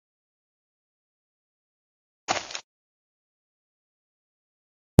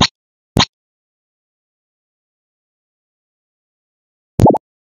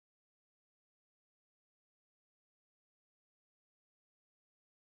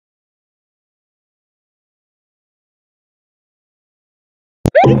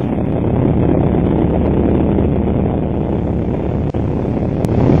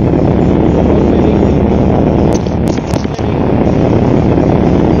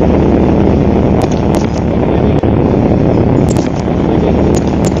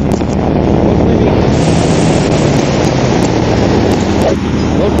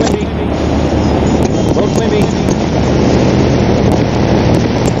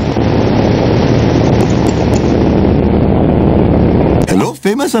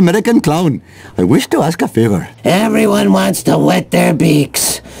Famous American clown. I wish to ask a favor. Everyone wants to wet their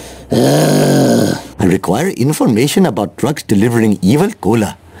beaks. I require information about trucks delivering evil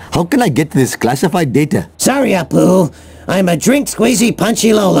cola. How can I get this classified data? Sorry, Apu. I'm a drink-squeezy,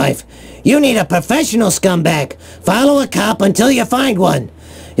 punchy lowlife. You need a professional scumbag. Follow a cop until you find one.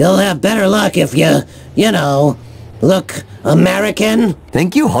 You'll have better luck if you know, look American.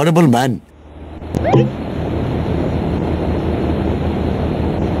 Thank you, horrible man.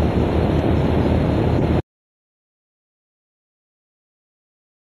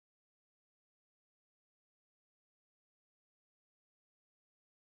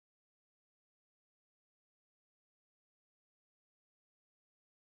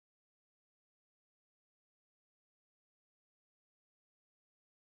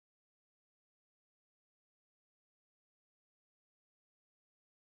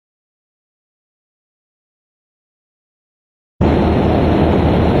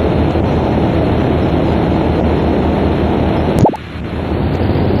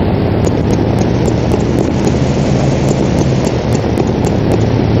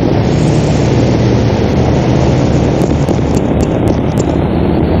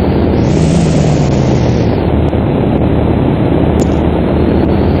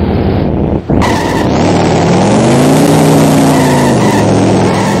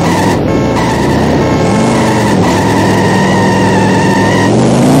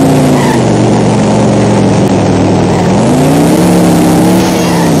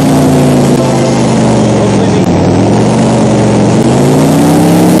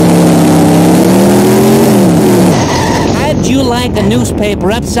 The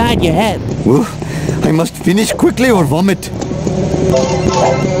newspaper upside your head. Ooh, I must finish quickly or vomit.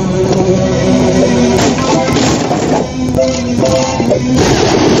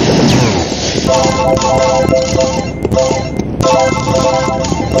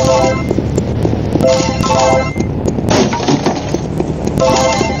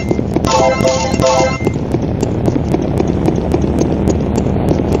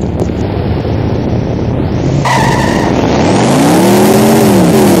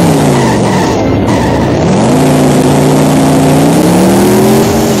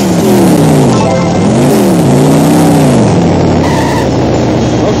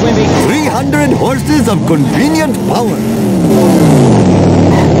 Horses of convenient power.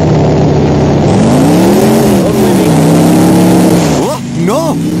 Oh,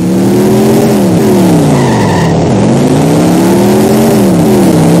 no!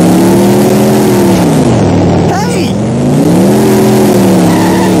 Hey!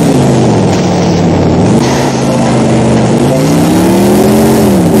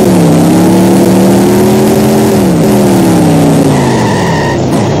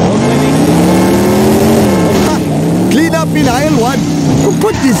 In aisle 1. Who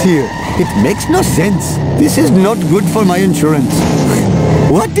put this here? It makes no sense. This is not good for my insurance.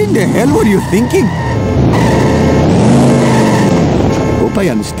 What in the hell were you thinking? I hope I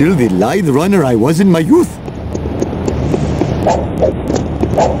am still the lithe runner I was in my youth.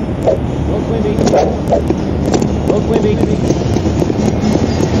 Low Quimby. Low Quimby.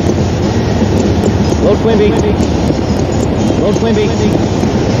 Low Quimby. Low Quimby.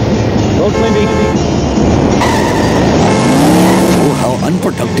 Low Quimby. Oh, how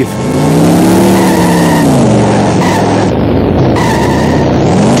unproductive.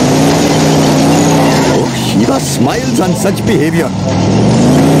 Oh, Shiva smiles on such behavior.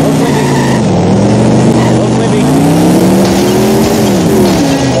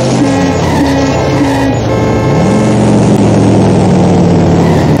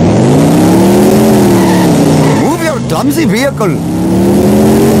 Move your clumsy vehicle.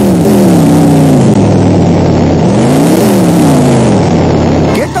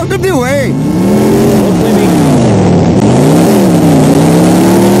 Out of the way!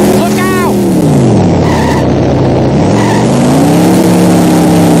 Look out!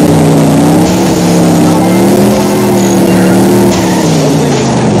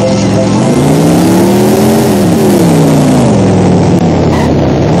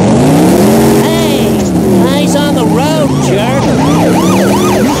 Hey! Eyes on the road, jerk!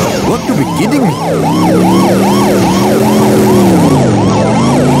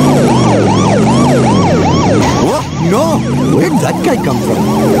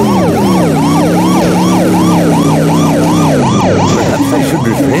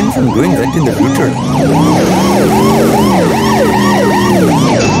 on doing that in the future.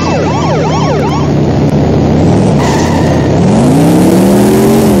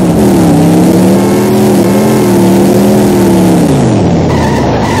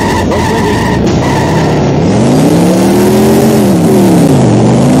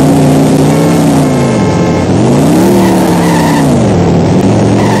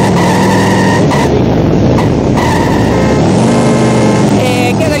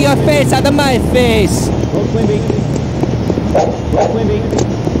 Face out of my face! Roll Quimby.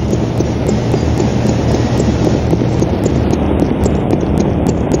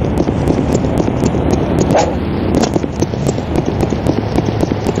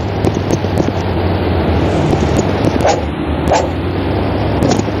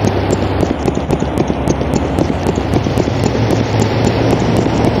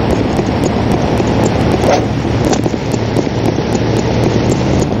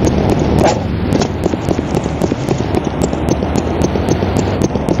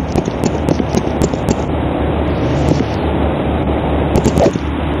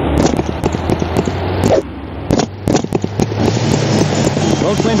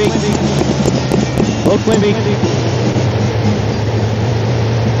 Roll Quimby. Roll Quimby. Roll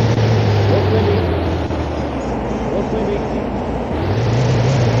Quimby.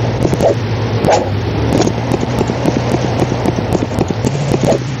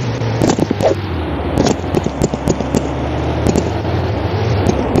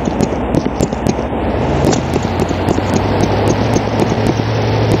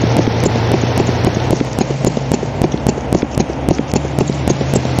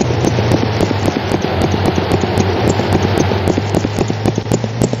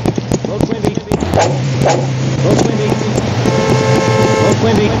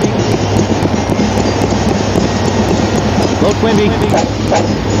 Roll Quimby. Roll Quimby.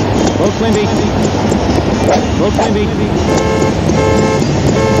 Roll Quimby. Roll Quimby. Roll Quimby.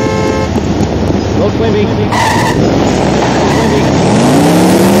 Roll Quimby.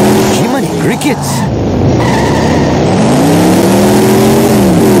 Jiminy crickets!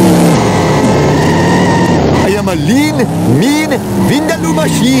 I am a lean, mean Vindaloo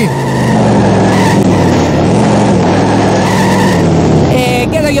machine! Hey,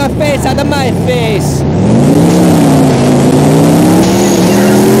 get your face out of my face!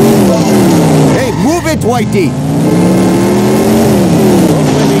 Hey, move it, Whitey!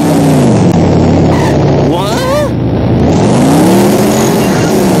 What?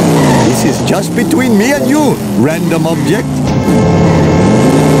 This is just between me and you, random object.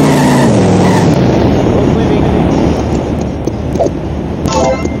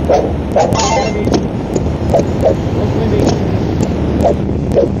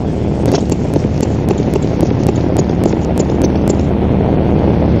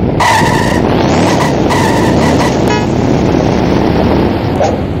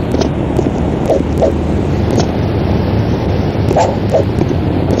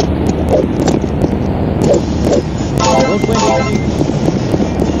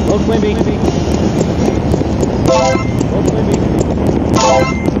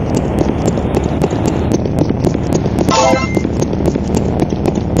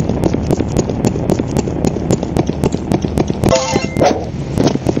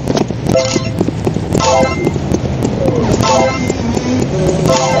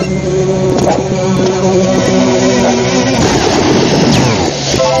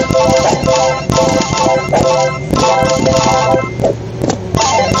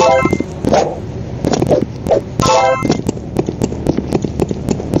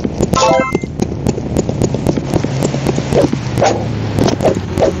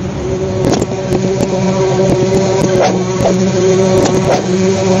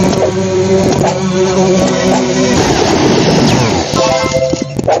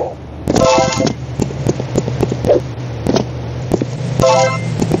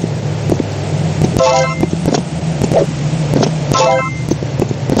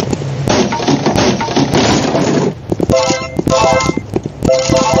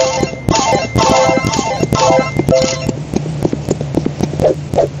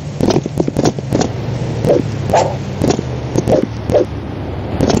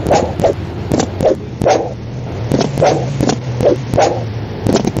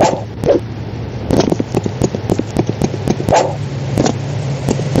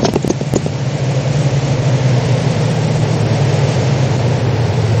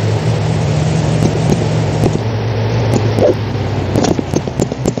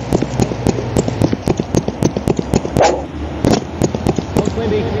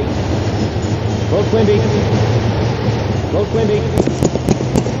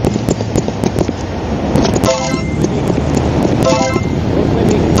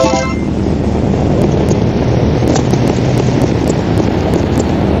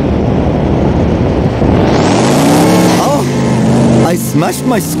 smashed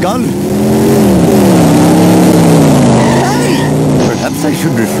my skull. Hey! Perhaps I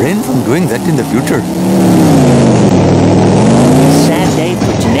should refrain from doing that in the future. Sad day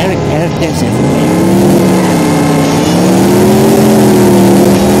for generic characters everywhere.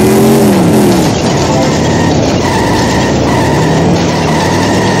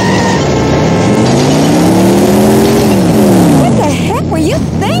 What the heck were you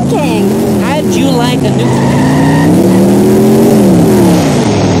thinking? How'd you like a new...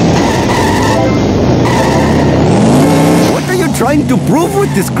 What are you trying to prove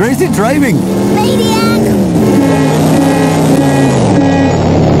with this crazy driving? Maniac!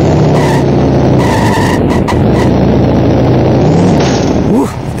 Ooh,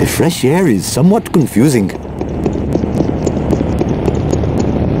 the fresh air is somewhat confusing.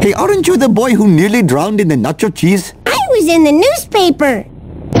 Hey, aren't you the boy who nearly drowned in the nacho cheese? I was in the newspaper.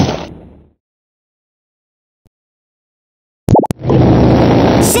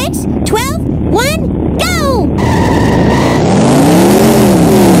 Six, 12, 1, go!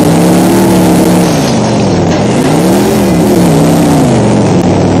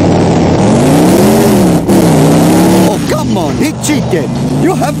 Oh, come on, he cheated.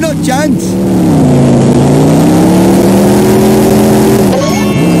 You have no chance.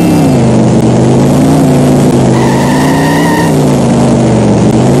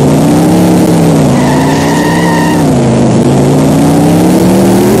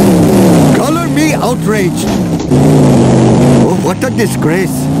 Color me outraged. Oh, what a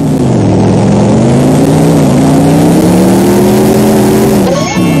disgrace.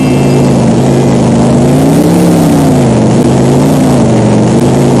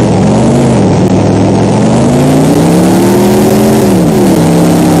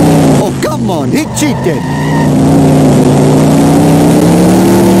 Oh, come on, he cheated.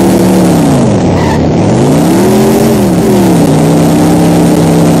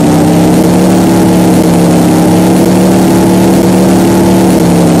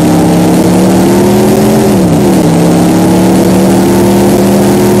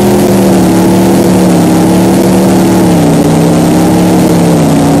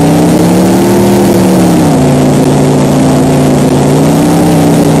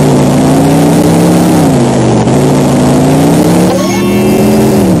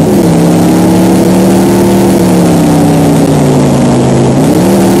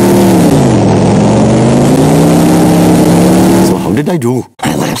 What did I do?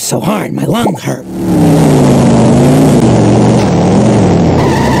 I laughed so hard, my lung hurt.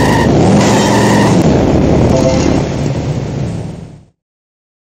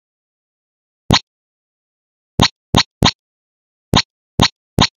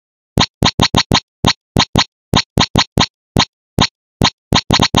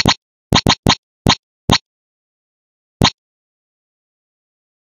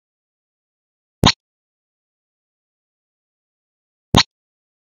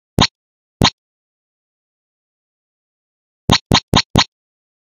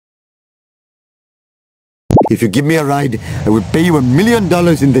 If you give me a ride, I will pay you $1 million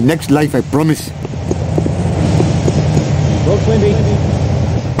in the next life, I promise. Go, Quimby.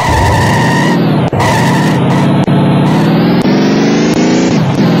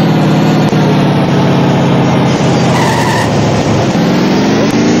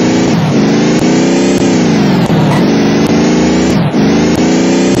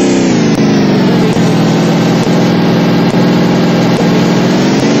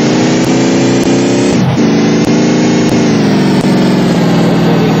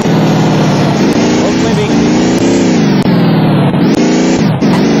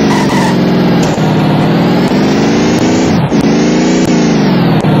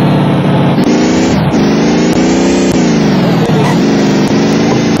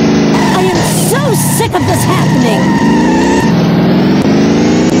 Sick of this happening!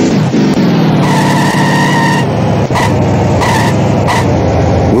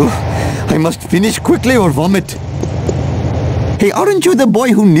 I must finish quickly or vomit. Hey, aren't you the boy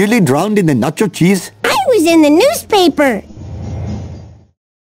who nearly drowned in the nacho cheese? I was in the newspaper.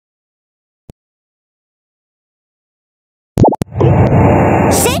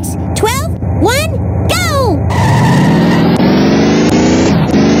 Six, 12, 1, go!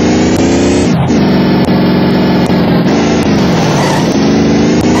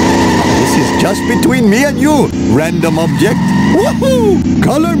 Just between me and you, random object. Woohoo!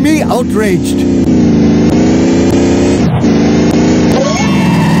 Color me outraged.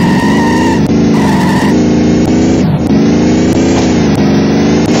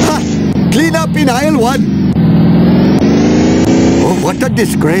 Ha! Clean up in aisle 1. Oh, what a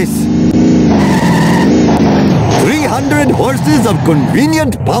disgrace. $300. 100 horses of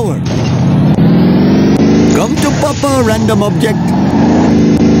convenient power. Come to Papa, random object.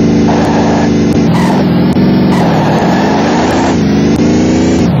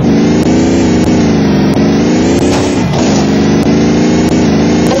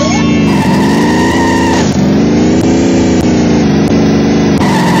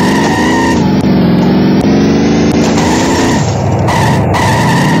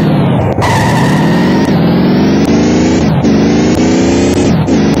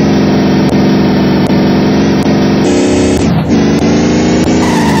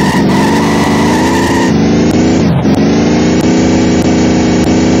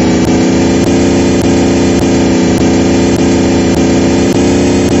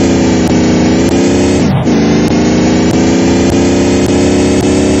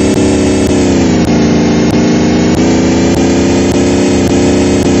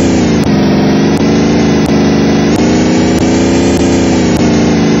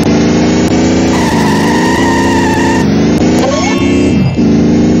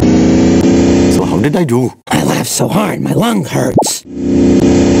 What did I do? I laughed so hard, my lung hurts.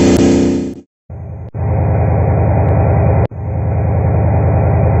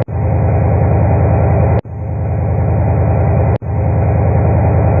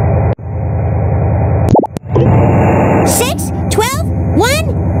 Six, 12,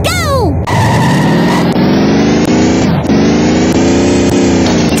 1, go!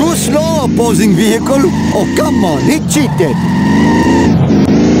 Too slow, opposing vehicle. Oh, come on, he cheated.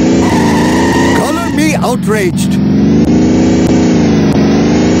 Color me outraged.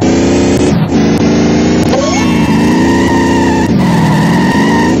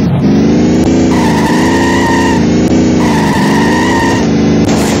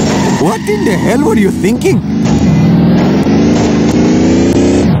 What in the hell were you thinking?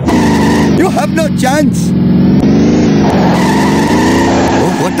 You have no chance.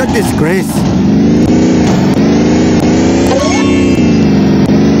 Oh, what a disgrace.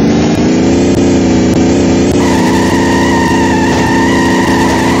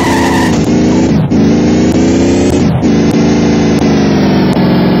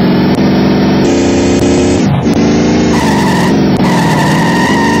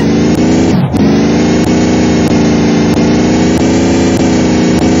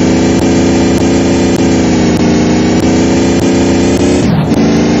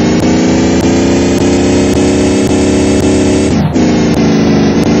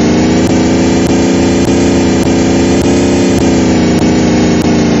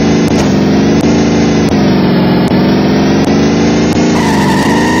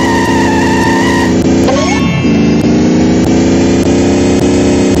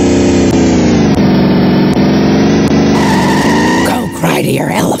 To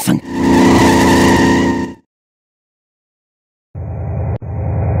your elephant.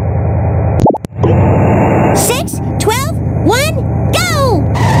 Six, 12, 1, go!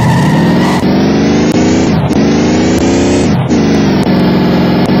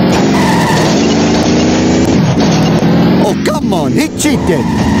 Oh, come on, he cheated.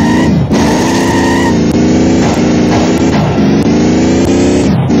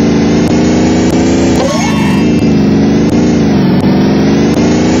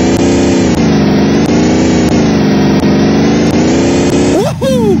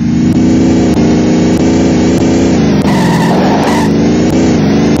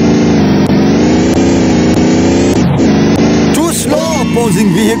 Opposing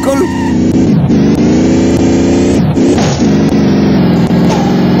vehicle.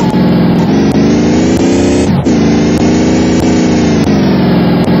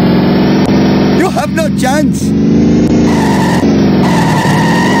 You have no chance.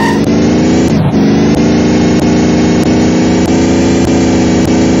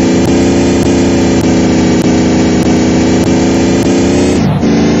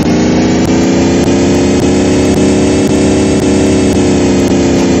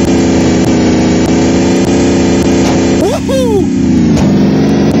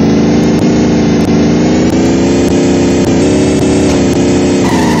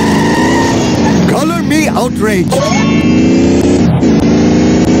 Outraged.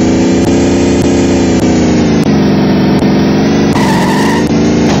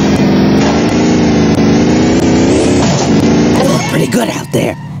 Pretty good out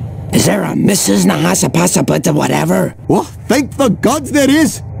there. Is there a Mrs. Nahasapasapata whatever? Oh, thank the gods there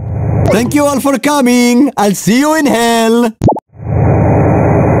is. Thank you all for coming. I'll see you in hell.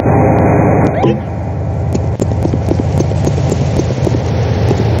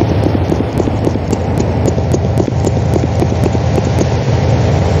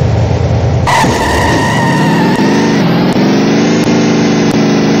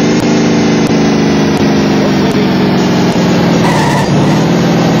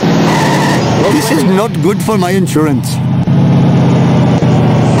 This is not good for my insurance.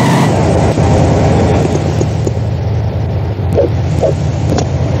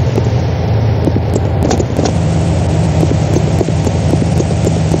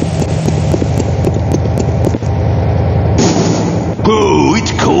 Oh,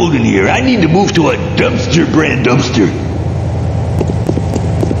 it's cold in here. I need to move to a dumpster brand dumpster.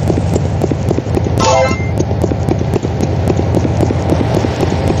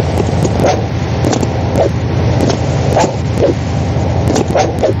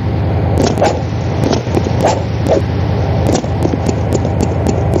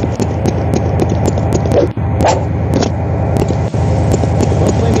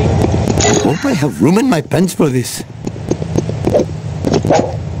 I hope I have room in my pants for this.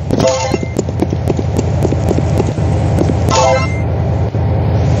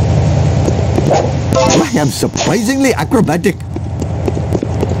 I am surprisingly acrobatic.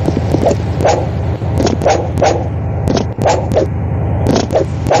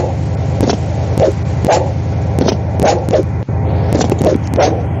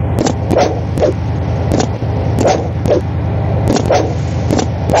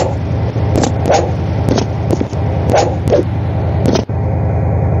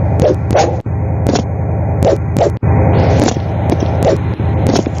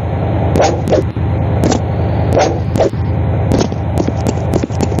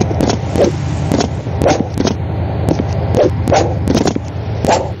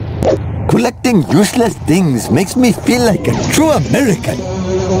 Collecting useless things makes me feel like a true American.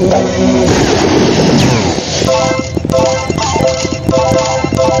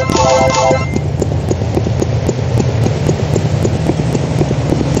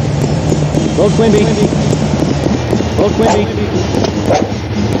 Go Quimby. Go Quimby.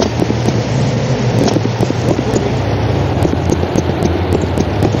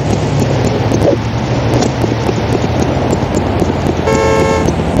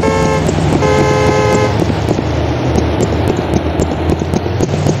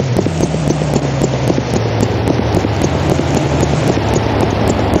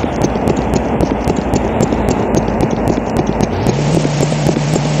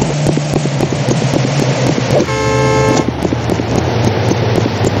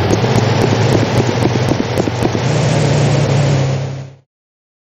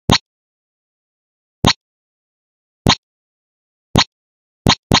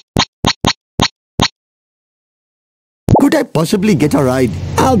 Could I possibly get a ride?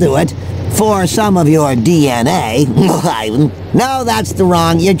 I'll do it. For some of your DNA. No, that's the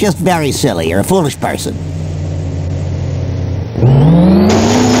wrong. You're just very silly. You're a foolish person.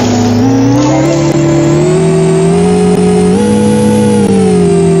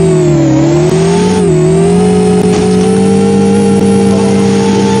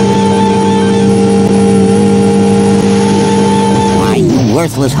 Why, you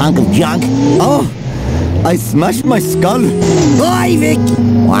worthless hunk of junk. Oh, I smashed my skull. Boy, Vic!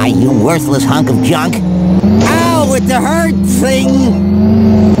 Why, you worthless hunk of junk. Ow, with the hurt thing!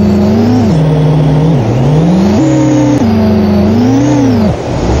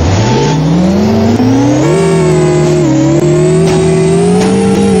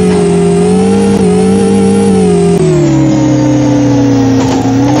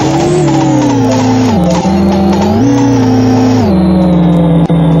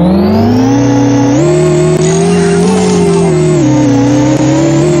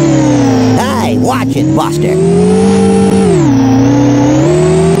 Watch it, Buster.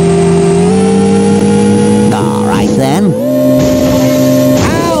 All right, then.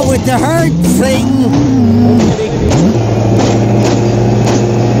 Ow, with the hurt thing!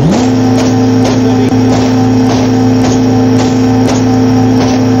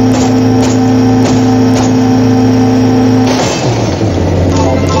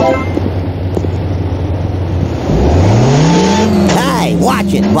 Hey,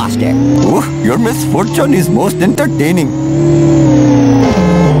 watch it, Buster. Oh, your misfortune is most entertaining.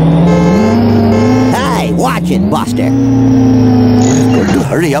 Hey, watch it, Buster. I've got to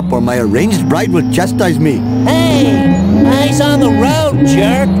hurry up or my arranged bride will chastise me. Hey, eyes on the road,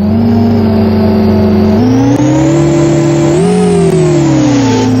 jerk.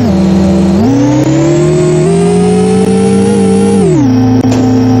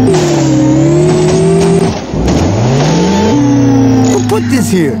 Who put this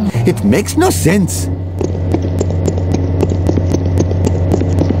here? It makes no sense.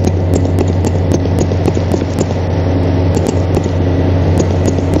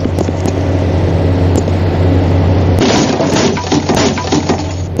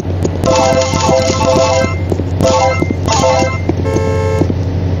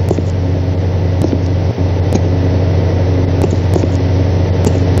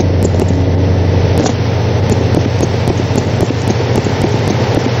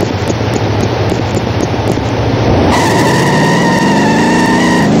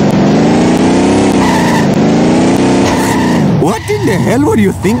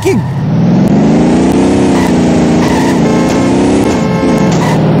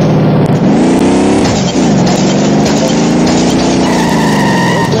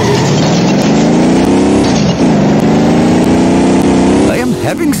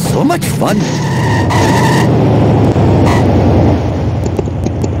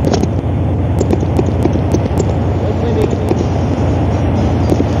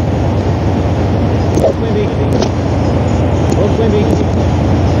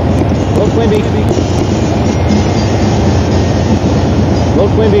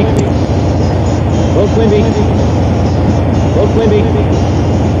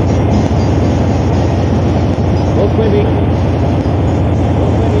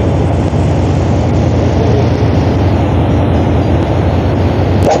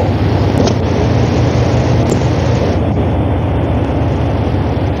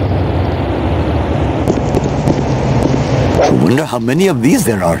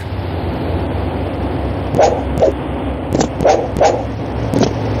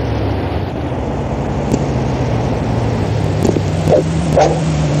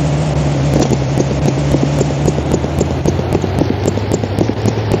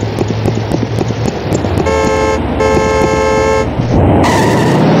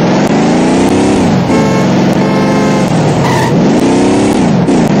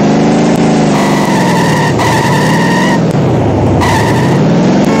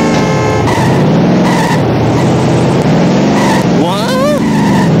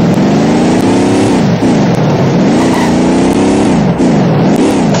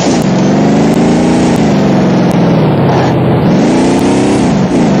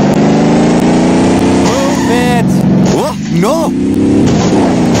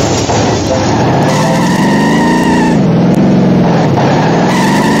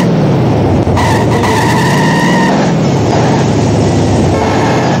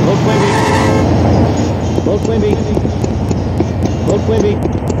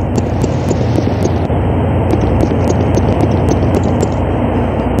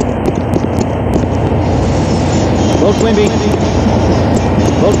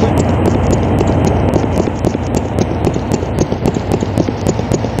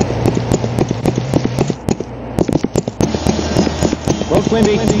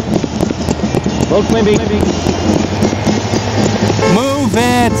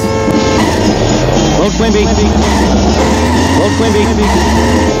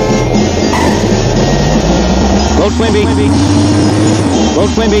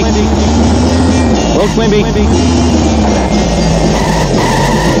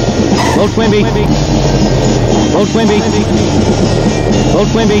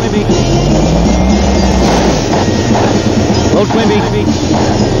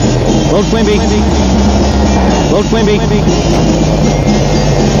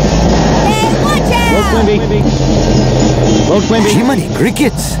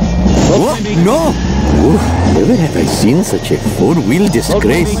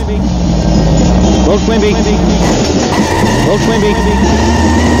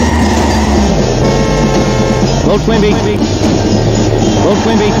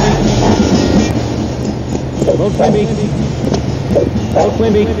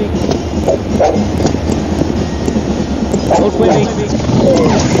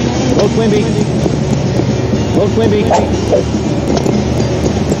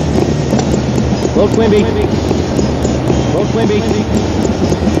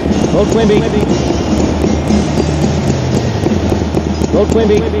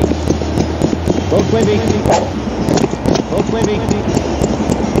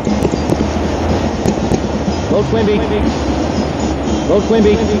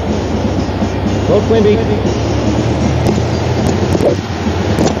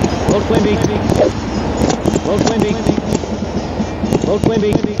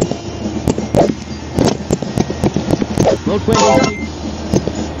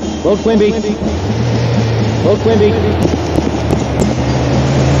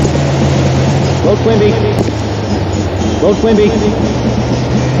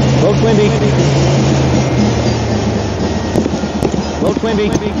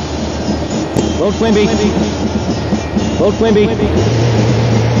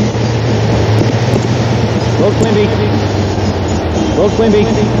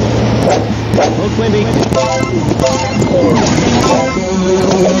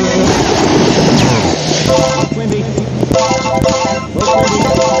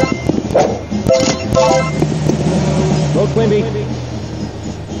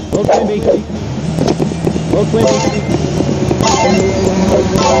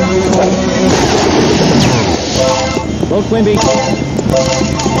 Go Quimby. Go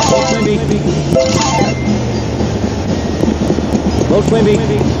Quimby. Go Quimby.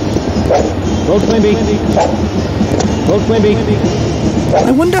 Go Quimby. Go Quimby.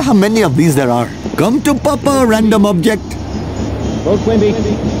 I wonder how many of these there are. Come to Papa, random object. Go Quimby.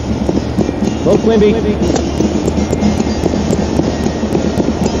 Go Quimby.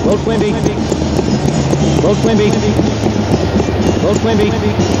 Go Quimby. Go Quimby. Go Quimby.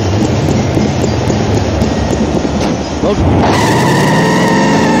 Go.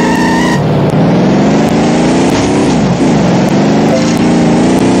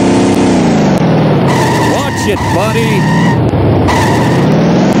 Watch it, buddy!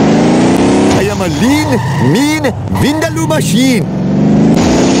 I am a lean, mean, Vindaloo machine.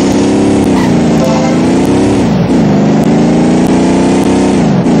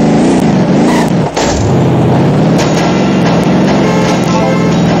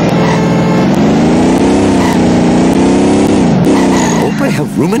 Hope I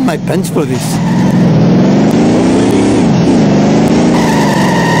have room in my pants for this.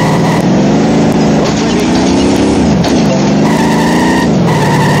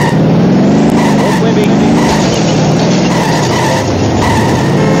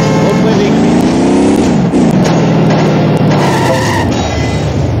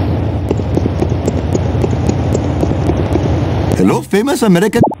 Hello, famous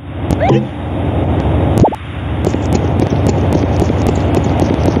American.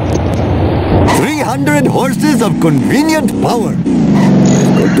 "300 horses of convenient power."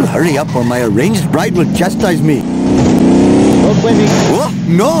 I've got to hurry up or my arranged bride will chastise me. Go Quimby. Oh,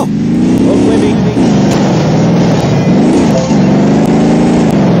 no! Go Quimby.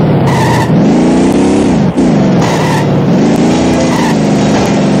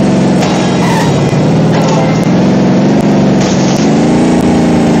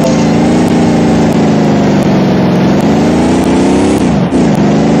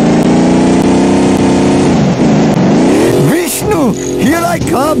 Here I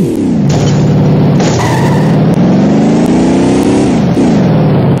come!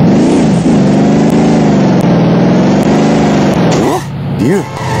 Oh, dear.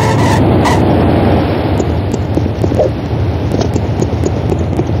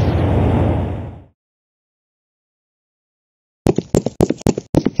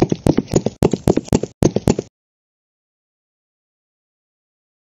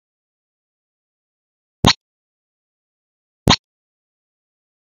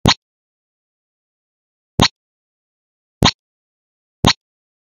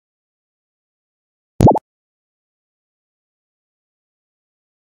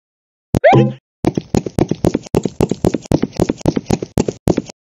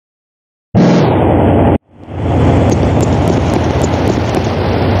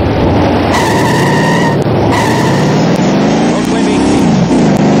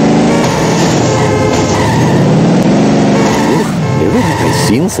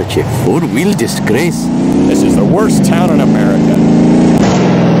 Seen such a four-wheel disgrace. This is the worst town in America.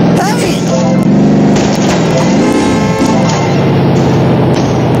 Hey!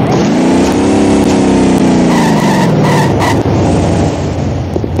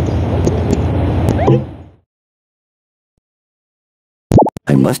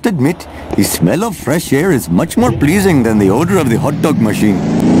 I must admit, the smell of fresh air is much more pleasing than the odor of the hot dog machine.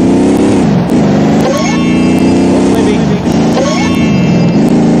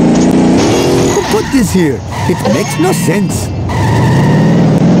 Put this here. It makes no sense.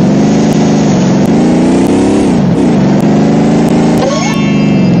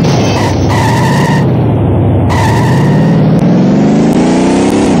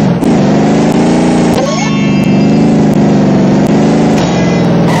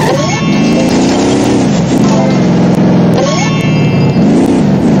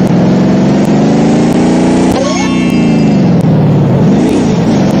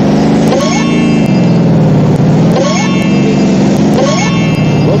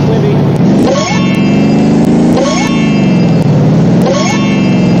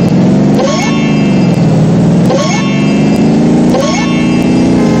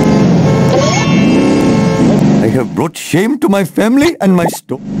 Brought shame to my family and my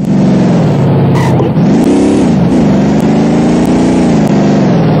store.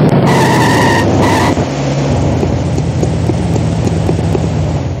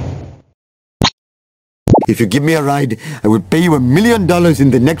 If you give me a ride, I will pay you $1 million in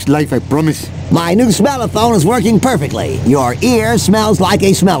the next life, I promise. My new smellophone is working perfectly. Your ear smells like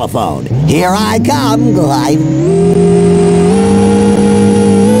a smellophone. Here I come,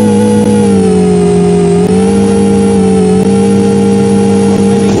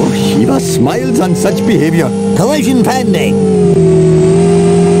 Smiles on such behavior. Collision pen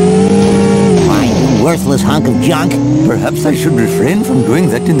junk. Perhaps I should refrain from doing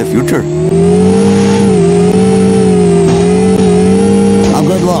that in the future. Oh,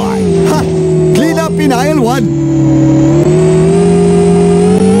 good lord. Ha! Clean up in aisle 1.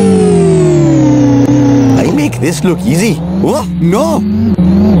 I make this look easy. Oh, no!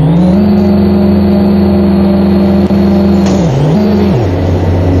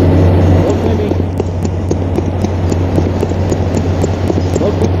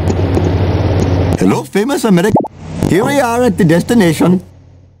 Hello, famous American. Here we are at the destination.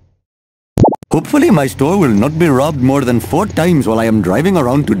 Hopefully my store will not be robbed more than 4 times while I am driving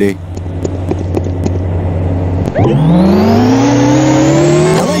around today.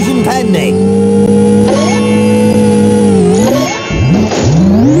 Collision pending.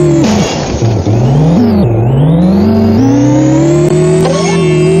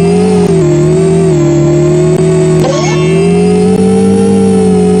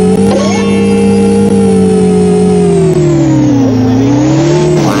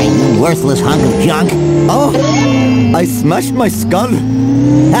 Worthless hunk of junk. Oh, I smashed my skull.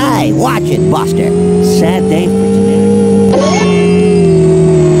 Hey, watch it, Buster. Sad day for generic.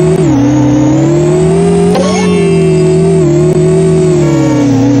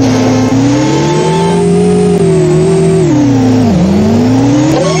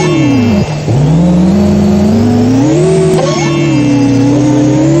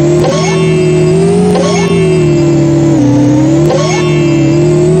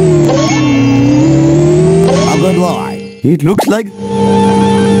 It looks like...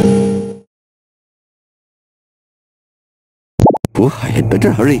 Oh, I had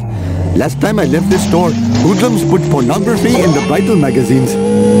better hurry. Last time I left this store, hoodlums put pornography in the bridal magazines.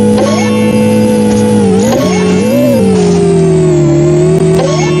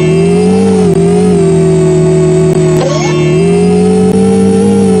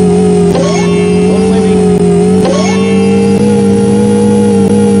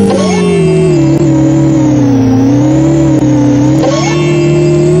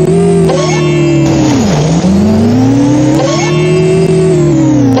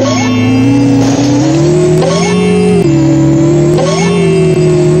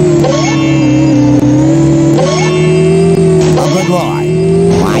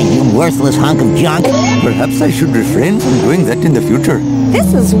 Worthless hunk of junk. Perhaps I should refrain from doing that in the future.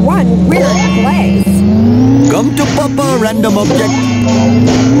 This is one weird place. Come to Papa, random object.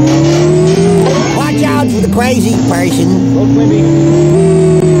 Watch out for the crazy person. Road Quimby.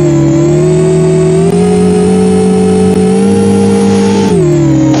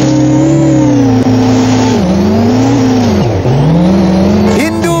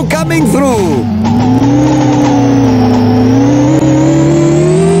 Hindu coming through.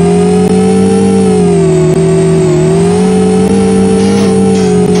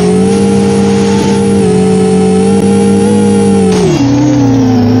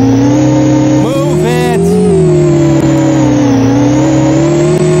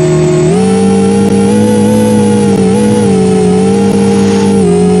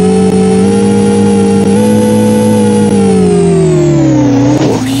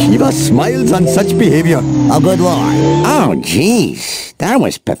 Smiles on such behavior. Oh, good lord. Oh, jeez. That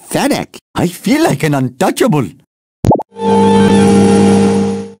was pathetic. I feel like an untouchable.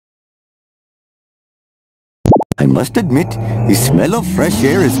 I must admit, the smell of fresh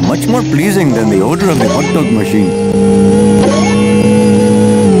air is much more pleasing than the odor of the hot dog machine.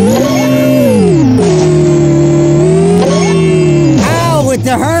 Ow, with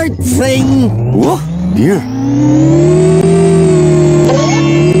the hurt thing. Oh, dear.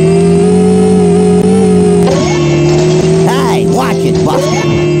 Buster.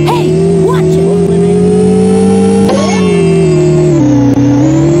 Hey, watch it.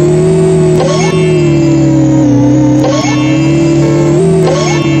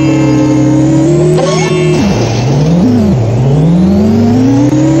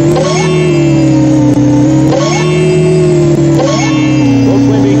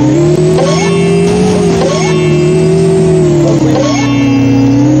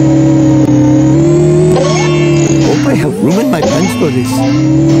 Hope I have room in my pants for this.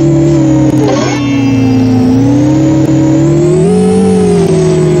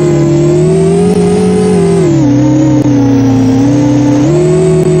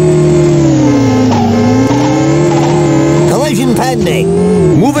 Collision pending.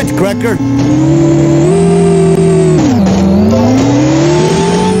 Move it, Cracker.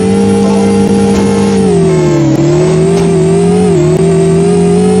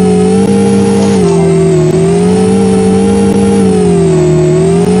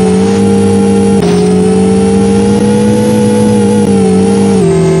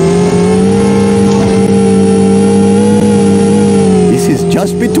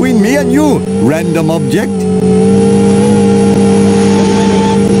 just between me and you, random object.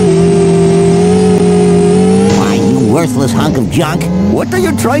 Why, you worthless hunk of junk. What are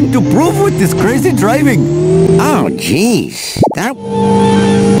you trying to prove with this crazy driving? Oh, jeez. That...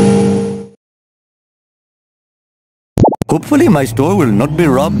 Hopefully my store will not be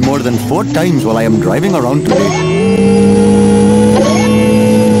robbed more than 4 times while I am driving around today.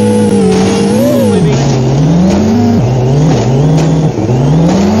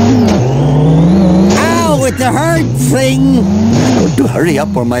 with the hurt thing. Got to hurry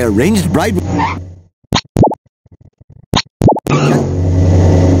up or my arranged bride...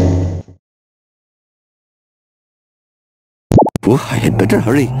 Oh, I had better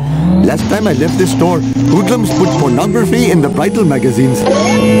hurry. Last time I left this store, hoodlums put pornography in the bridal magazines.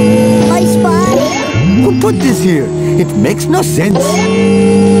 I spy. Who put this here? It makes no sense.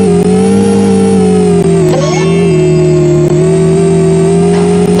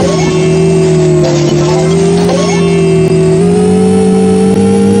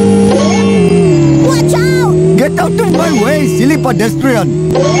 Get out of my way, silly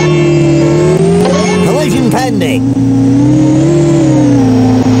pedestrian! Collision pending.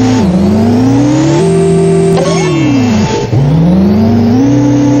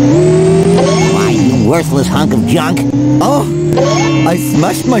 Why, you worthless hunk of junk. Oh, I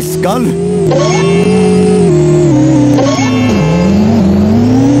smashed my skull.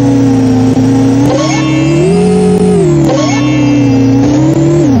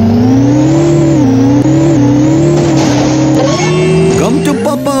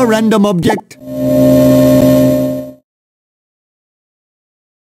 Random object.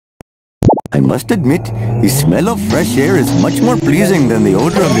 I must admit, the smell of fresh air is much more pleasing than the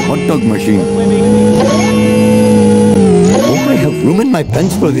odor of the hot dog machine. I hope I have room in my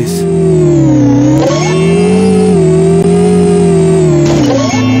pants for this.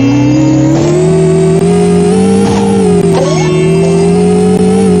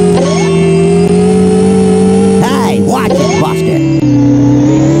 Hey, watch it, Buster.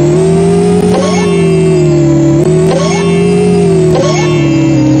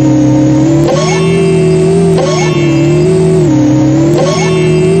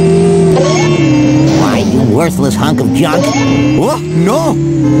 Worthless hunk of junk. Oh, no!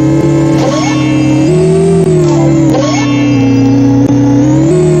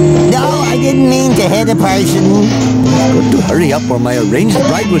 No, I didn't mean to hit a person. Got to hurry up or my arranged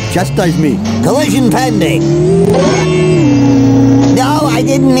bride would chastise me. Collision pending. No, I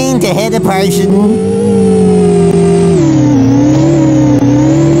didn't mean to hit a person.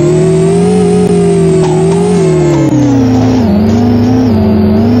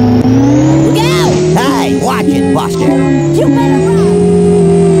 Buster. You better run.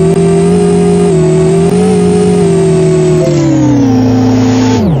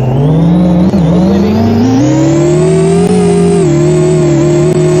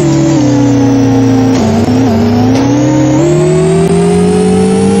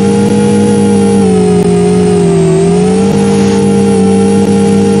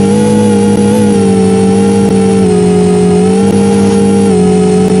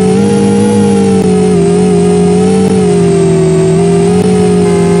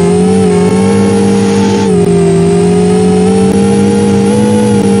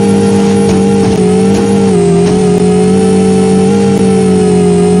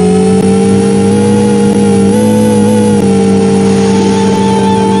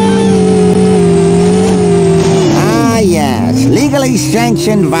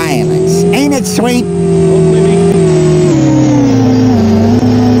 Sanctioned violence. Ain't it sweet?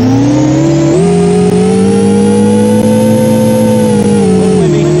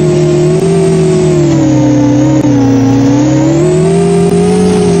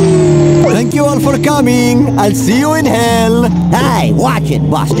 Thank you all for coming. I'll see you in hell. Hey, watch it,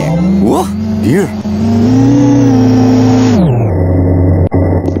 Buster. Whoa, dear.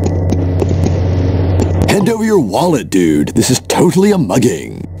 Hand over your wallet, dude. This is totally a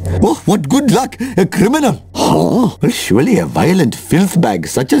mugging. Oh, what good luck! A criminal! Huh? Well, surely a violent filth bag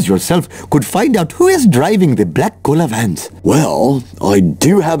such as yourself could find out who is driving the black cola vans. Well, I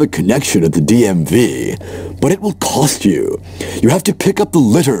do have a connection at the DMV, but it will cost you. You have to pick up the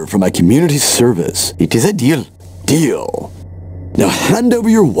litter for my community service. It is a deal. Deal. Now hand over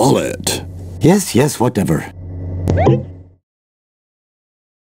your wallet. Yes, yes, whatever.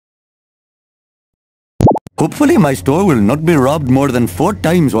 Hopefully my store will not be robbed more than 4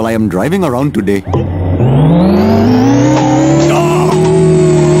 times while I am driving around today. Oh!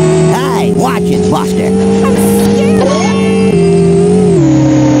 Hey, watch it, Buster. I'm scared.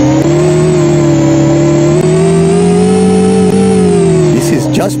 This is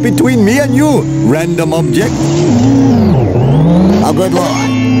Just between me and you, random object. Oh, good Lord.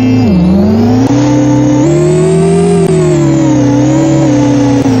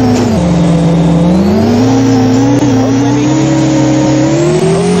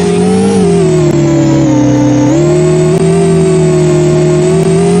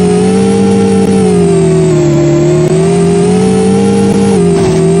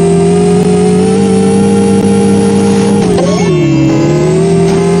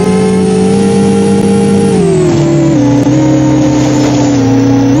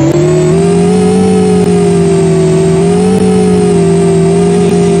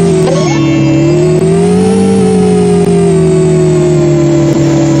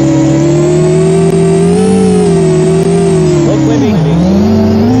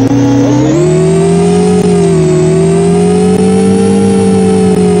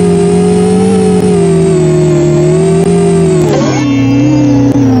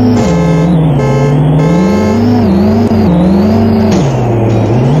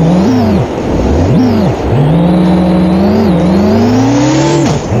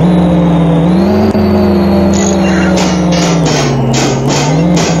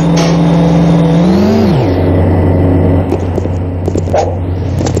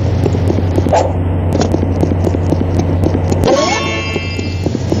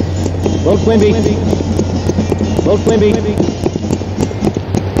 Load Quimby. Load Quimby.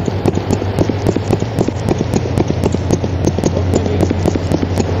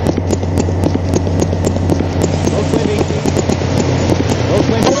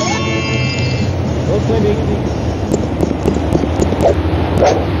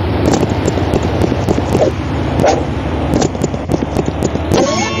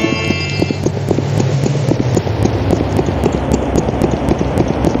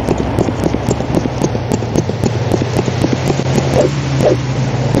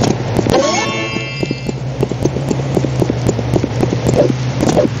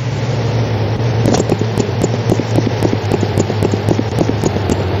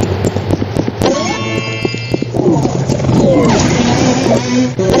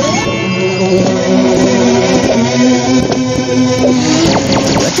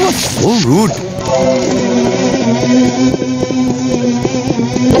 That was so rude.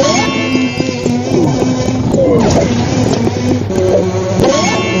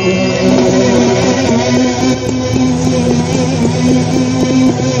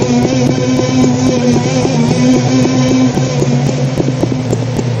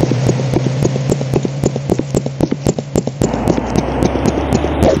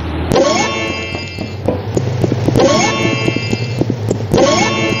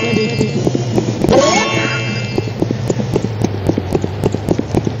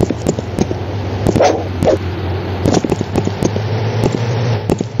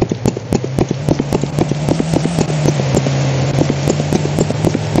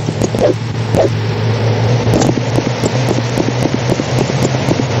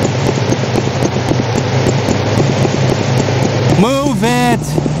 Move it!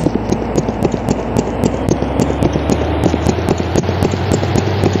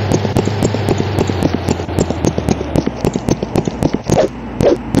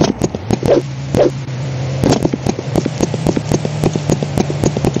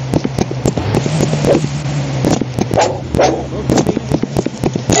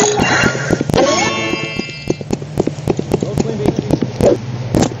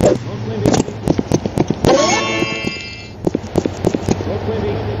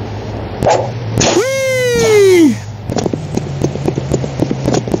 Whee!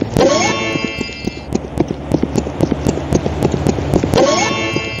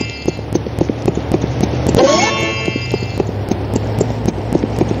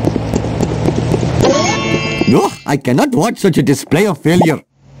 No, I cannot watch such a display of failure.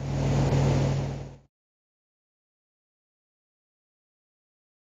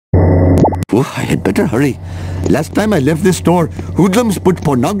 Oh, I had better hurry. Last time I left this store, hoodlums put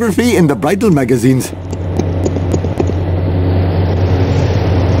pornography in the bridal magazines.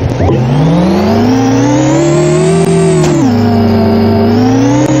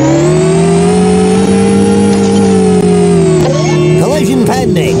 Collision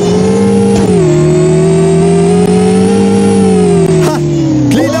pending. Ha!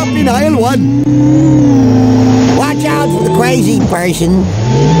 Clean up in aisle 1. Watch out for the crazy person.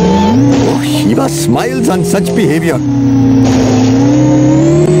 Oh, Shiva smiles on such behavior.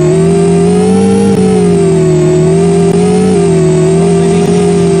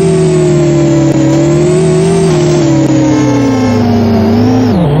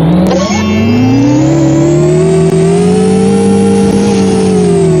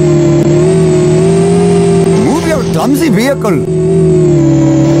 clumsy vehicle.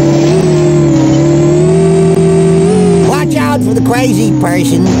 Watch out for the crazy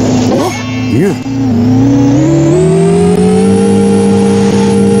person. Oh, here.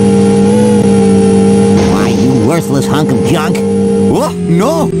 Why, you worthless hunk of junk. Oh,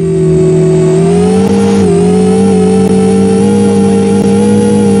 no.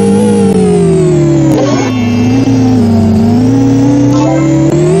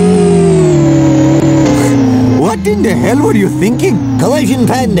 What in the hell were you thinking? Collision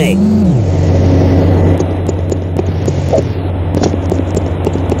pending.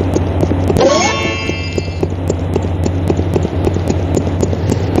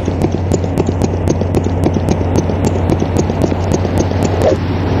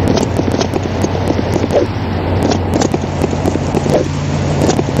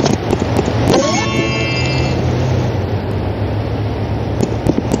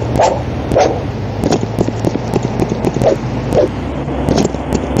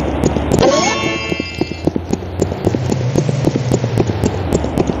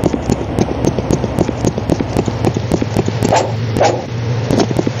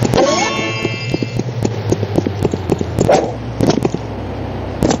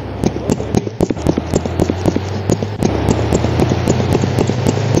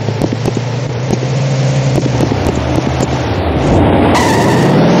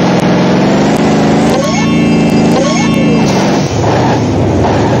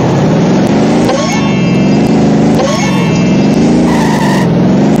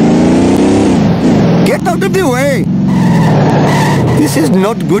 Out of the way! This is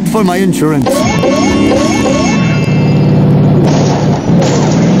not good for my insurance.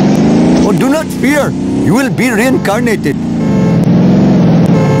 Oh, do not fear. You will be reincarnated.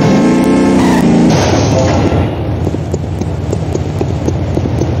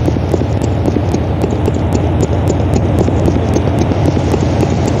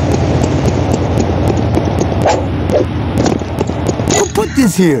 Who put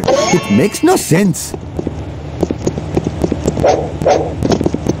this here? It makes no sense.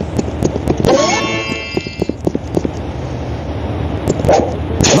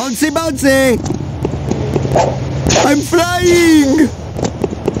 Bouncy, bouncy! I'm flying!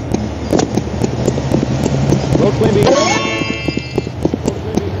 Roll Quimby.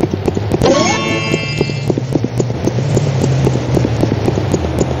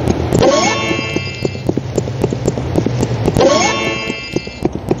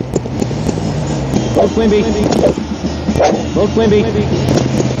 Roll Quimby. Roll Quimby.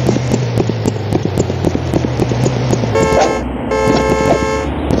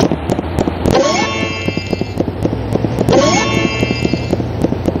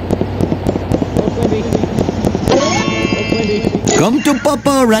 Come to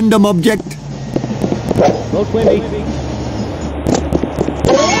Papa, random object. Roll Quimby.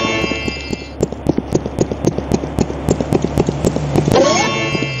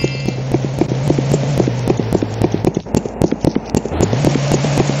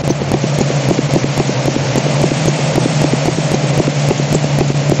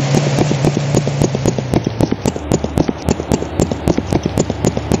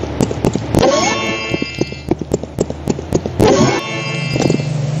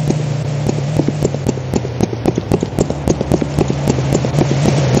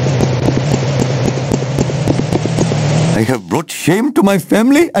 I have brought shame to my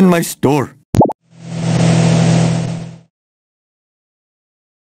family and my store.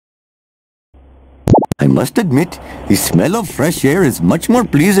 I must admit, the smell of fresh air is much more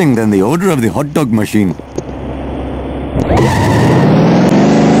pleasing than the odor of the hot dog machine.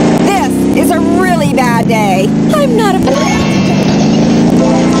 This is a really bad day. I'm not afraid.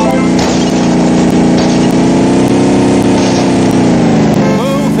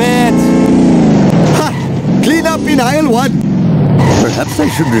 Move it! Ha! Clean up in aisle 1. Perhaps I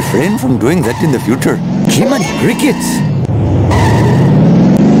should refrain from doing that in the future. Jim and crickets!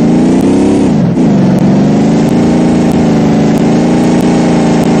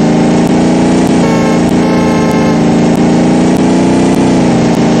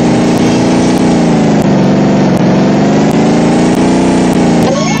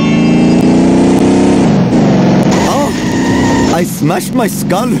 I smashed my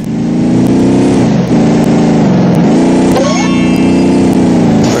skull.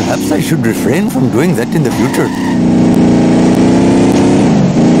 Perhaps I should refrain from doing that in the future.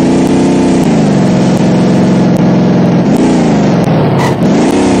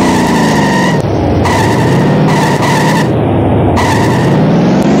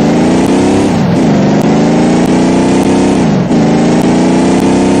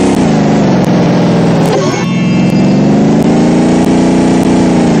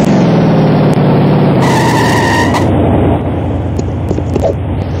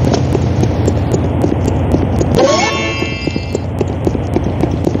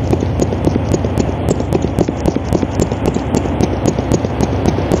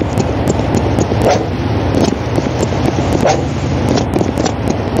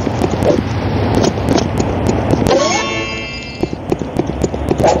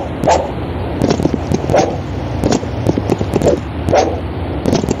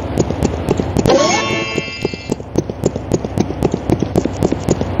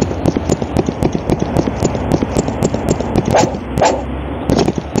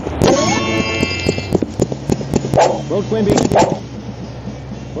 Roll Quimby.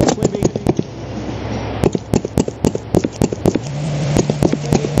 Roll Quimby.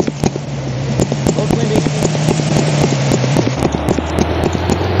 Roll Quimby.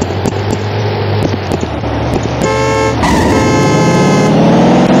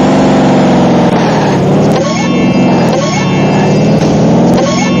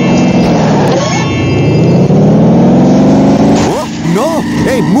 No!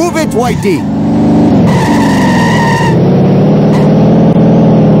 Hey, move it, Whitey!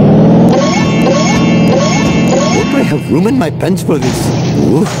 Hope I have room in my pants for this.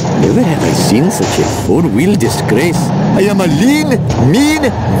 Oof, never have I seen such a four-wheel disgrace. I am a lean,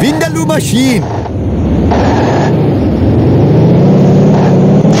 mean, Vindaloo machine! I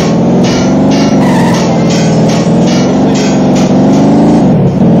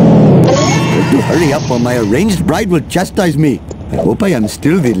have to hurry up or my arranged bride will chastise me. I hope I am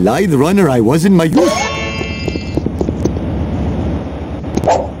still the lithe runner I was in my youth.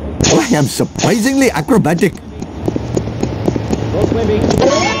 Oh, I am surprisingly acrobatic. Roll Quimby.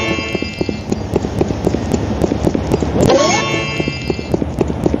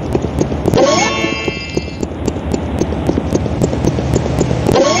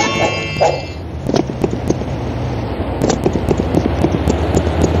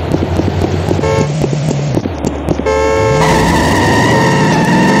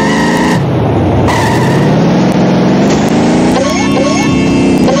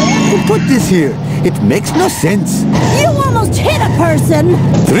 Who put this here? It makes no sense. You almost hit a person!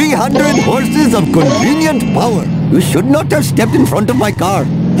 300 horses of convenient power. You should not have stepped in front of my car.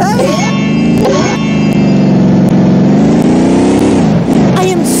 Hey! I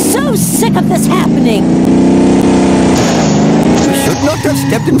am so sick of this happening! You should not have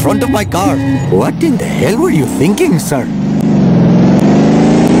stepped in front of my car. What in the hell were you thinking, sir?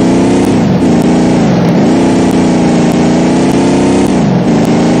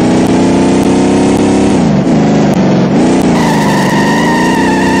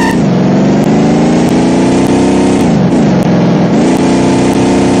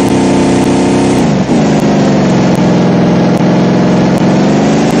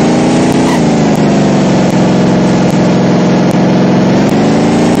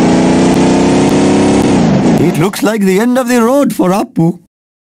 It looks like the end of the road for Appu.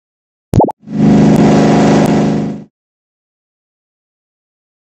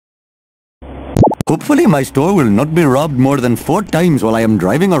 Hopefully my store will not be robbed more than 4 times while I am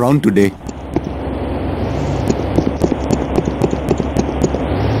driving around today.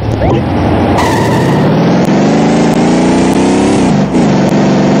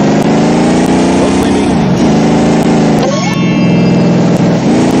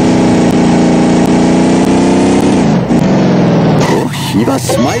 Shiva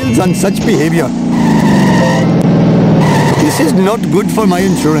smiles on such behavior. This is not good for my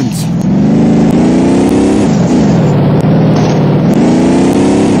insurance.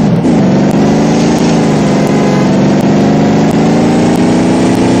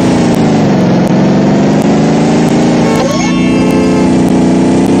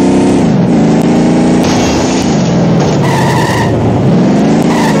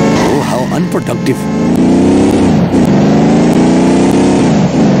 Oh, how unproductive.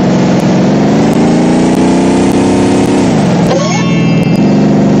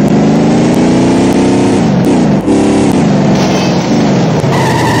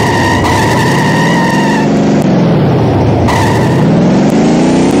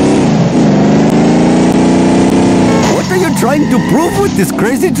 Trying to prove with this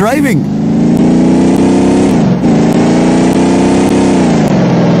crazy driving.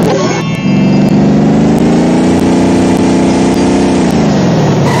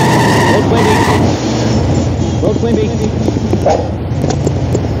 Roll Quimby. Roll Quimby.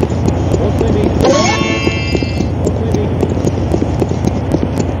 Roll Quimby. Roll Quimby.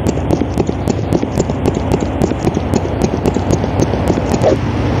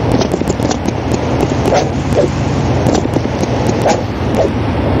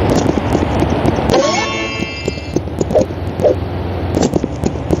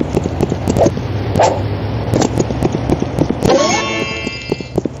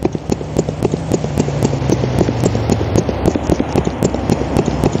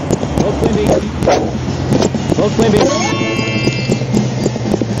 Roll Quimby.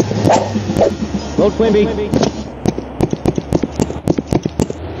 Roll Quimby.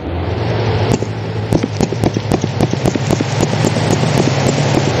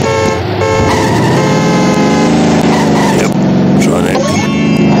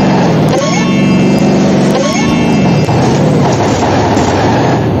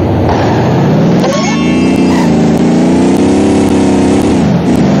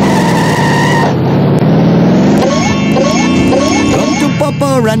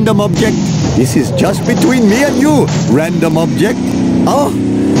 This is just between me and you, random object. Oh,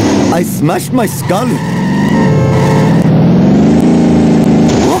 I smashed my skull.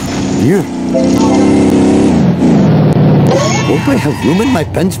 Oh, dear. Hope I have room in my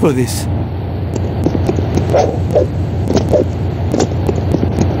pants for this.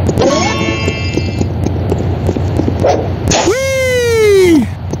 Whee!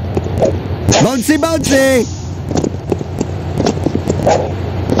 Bouncy, bouncy!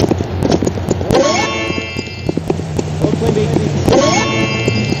 Go Quimby.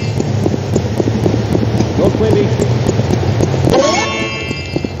 Go Quimby.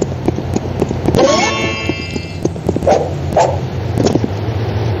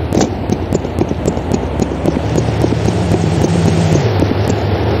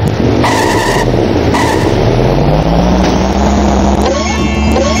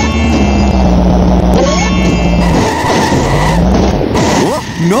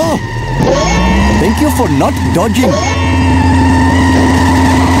 No! Thank you for not dodging.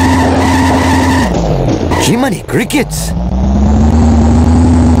 Jiminy crickets!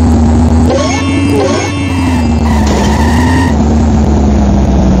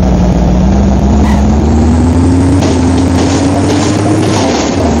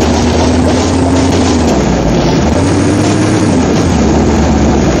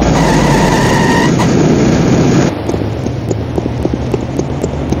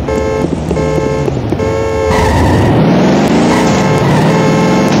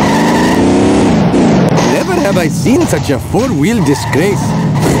 Have I seen such a four-wheel disgrace?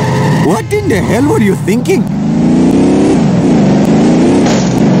 What in the hell were you thinking?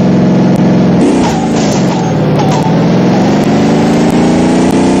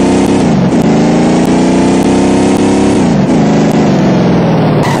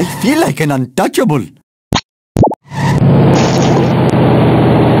 I feel like an untouchable.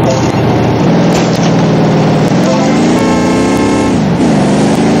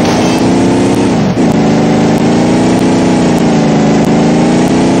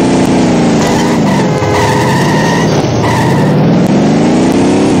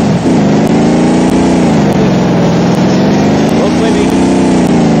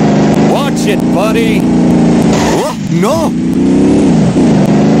 Buddy! Oh, no!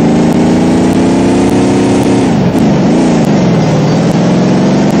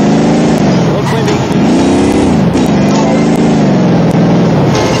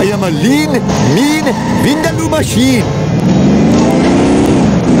 I am a lean, mean Vindaloo machine!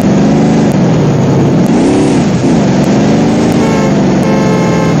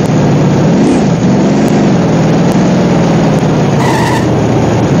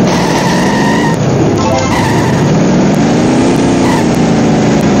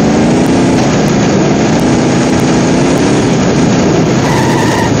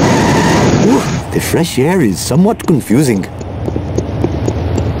 The fresh air is somewhat confusing.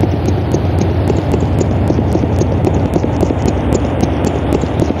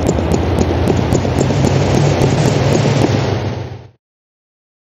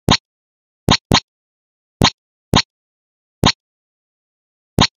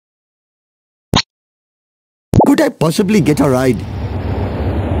 Could I possibly get a ride?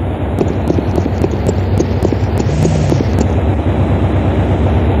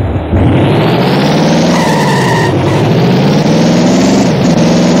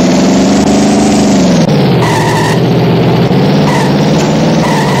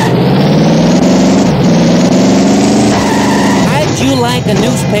 The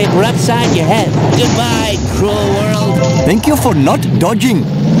newspaper upside your head. Goodbye, cruel world. Thank you for not dodging.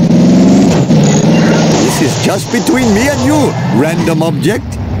 This is just between me and you, random object.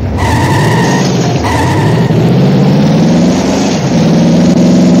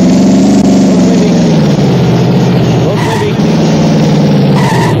 Go Quimby.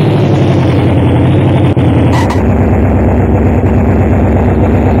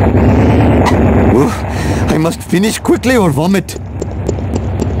 I must finish quickly or vomit.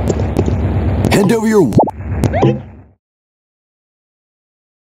 Hand over your...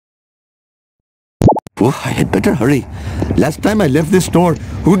 Oh, I had better hurry. Last time I left this store,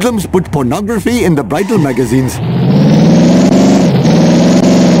 hoodlums put pornography in the bridal magazines.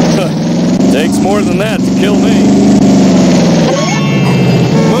 Takes more than that to kill me.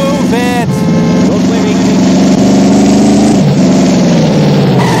 Move it! Go Quimby.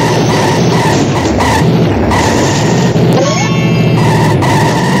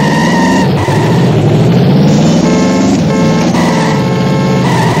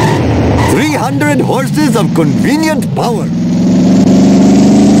 300 horses of convenient power.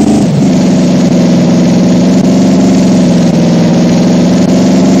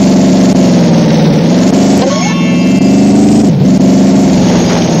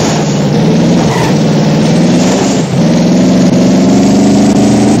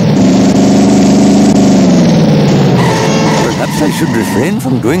 should refrain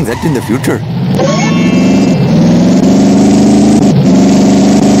from doing that in the future.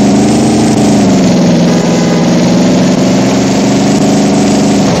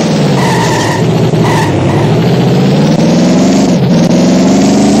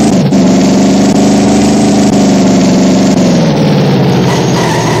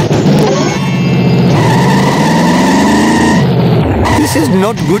 This is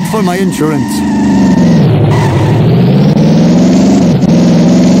not good for my insurance.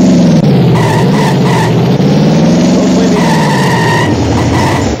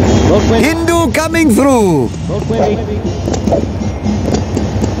 Hindu coming through. Go Quimby.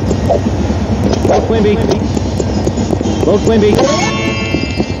 Go Quimby. Go Quimby.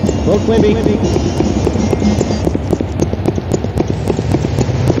 Go Quimby.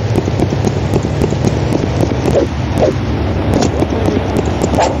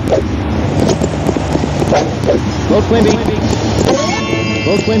 Go Quimby.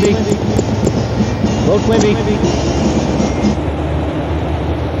 Go Quimby. Go Quimby.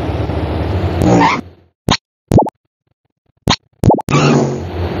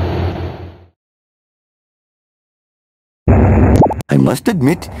 I must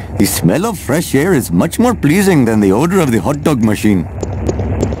admit, the smell of fresh air is much more pleasing than the odor of the hot dog machine.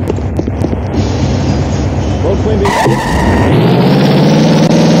 Go Quimby.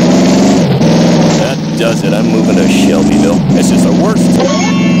 That does it. I'm moving to Shelbyville. This is the worst.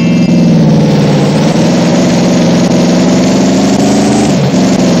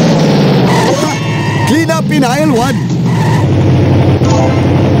 Clean up in aisle 1.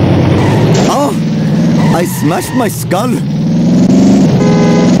 Oh, I smashed my skull.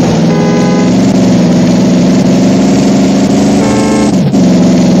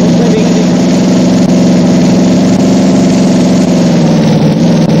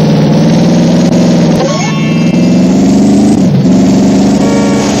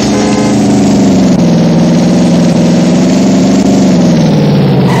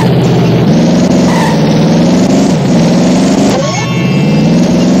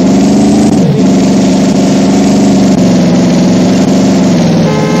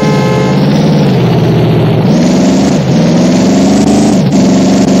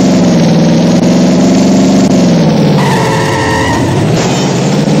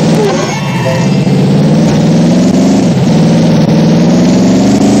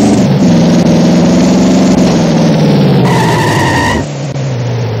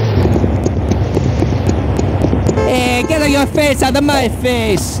 Get your face out of my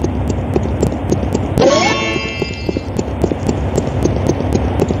face!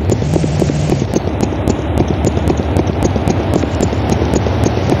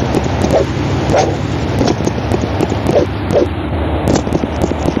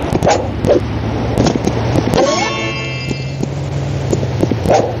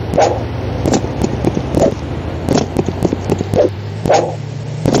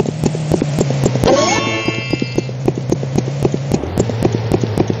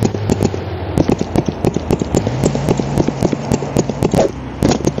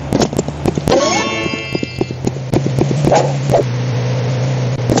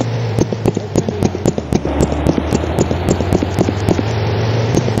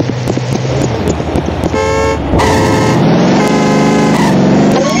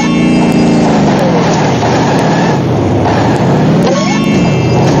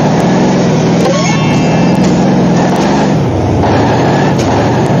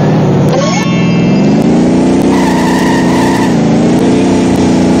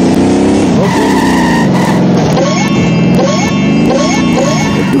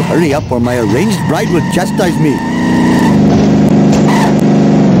 Hurry up or my arranged bride will chastise me.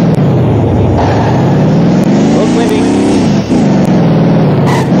 Go Quimby.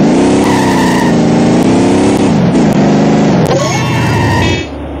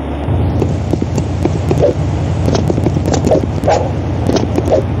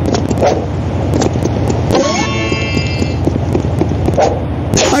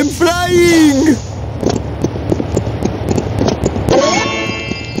 I'm flying!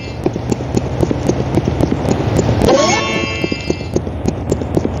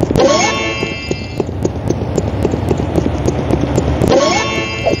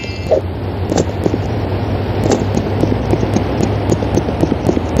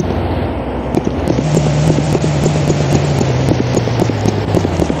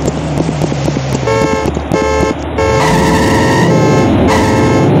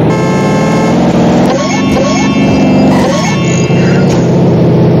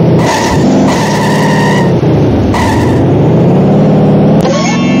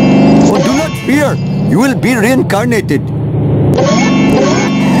 You will be reincarnated.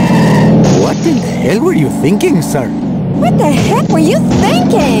 hell were you thinking, sir? What the heck were you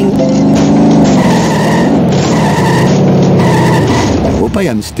thinking? I hope I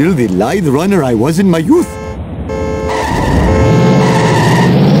am still the lithe runner I was in my youth.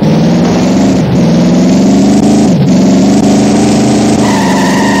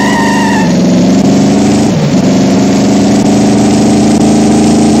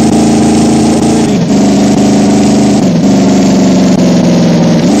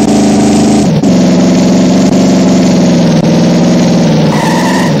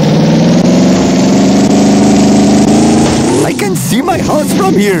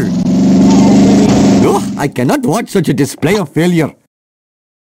 From here. Oh, I cannot watch such a display of failure.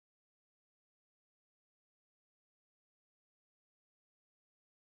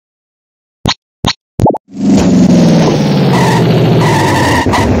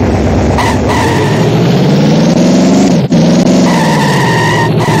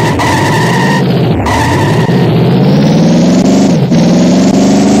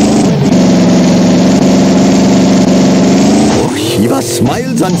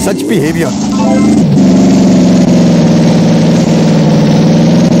 Smiles on such behavior.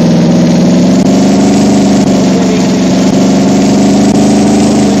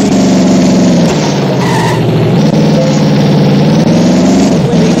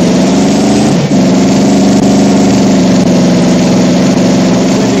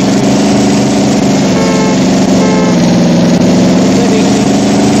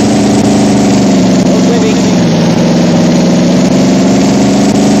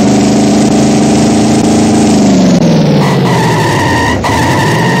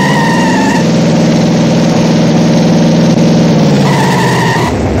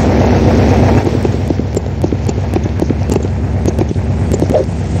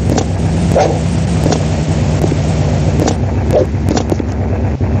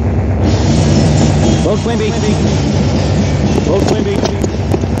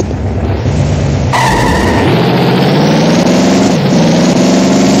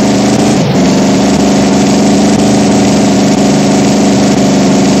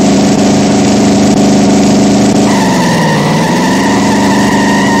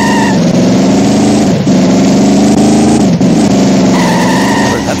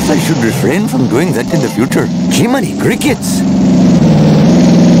 I should refrain from doing that in the future. Jiminy crickets!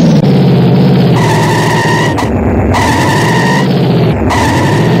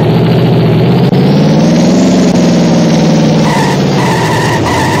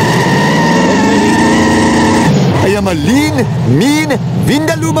 I am a lean, mean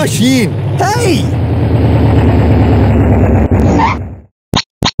Vindaloo machine. Hey!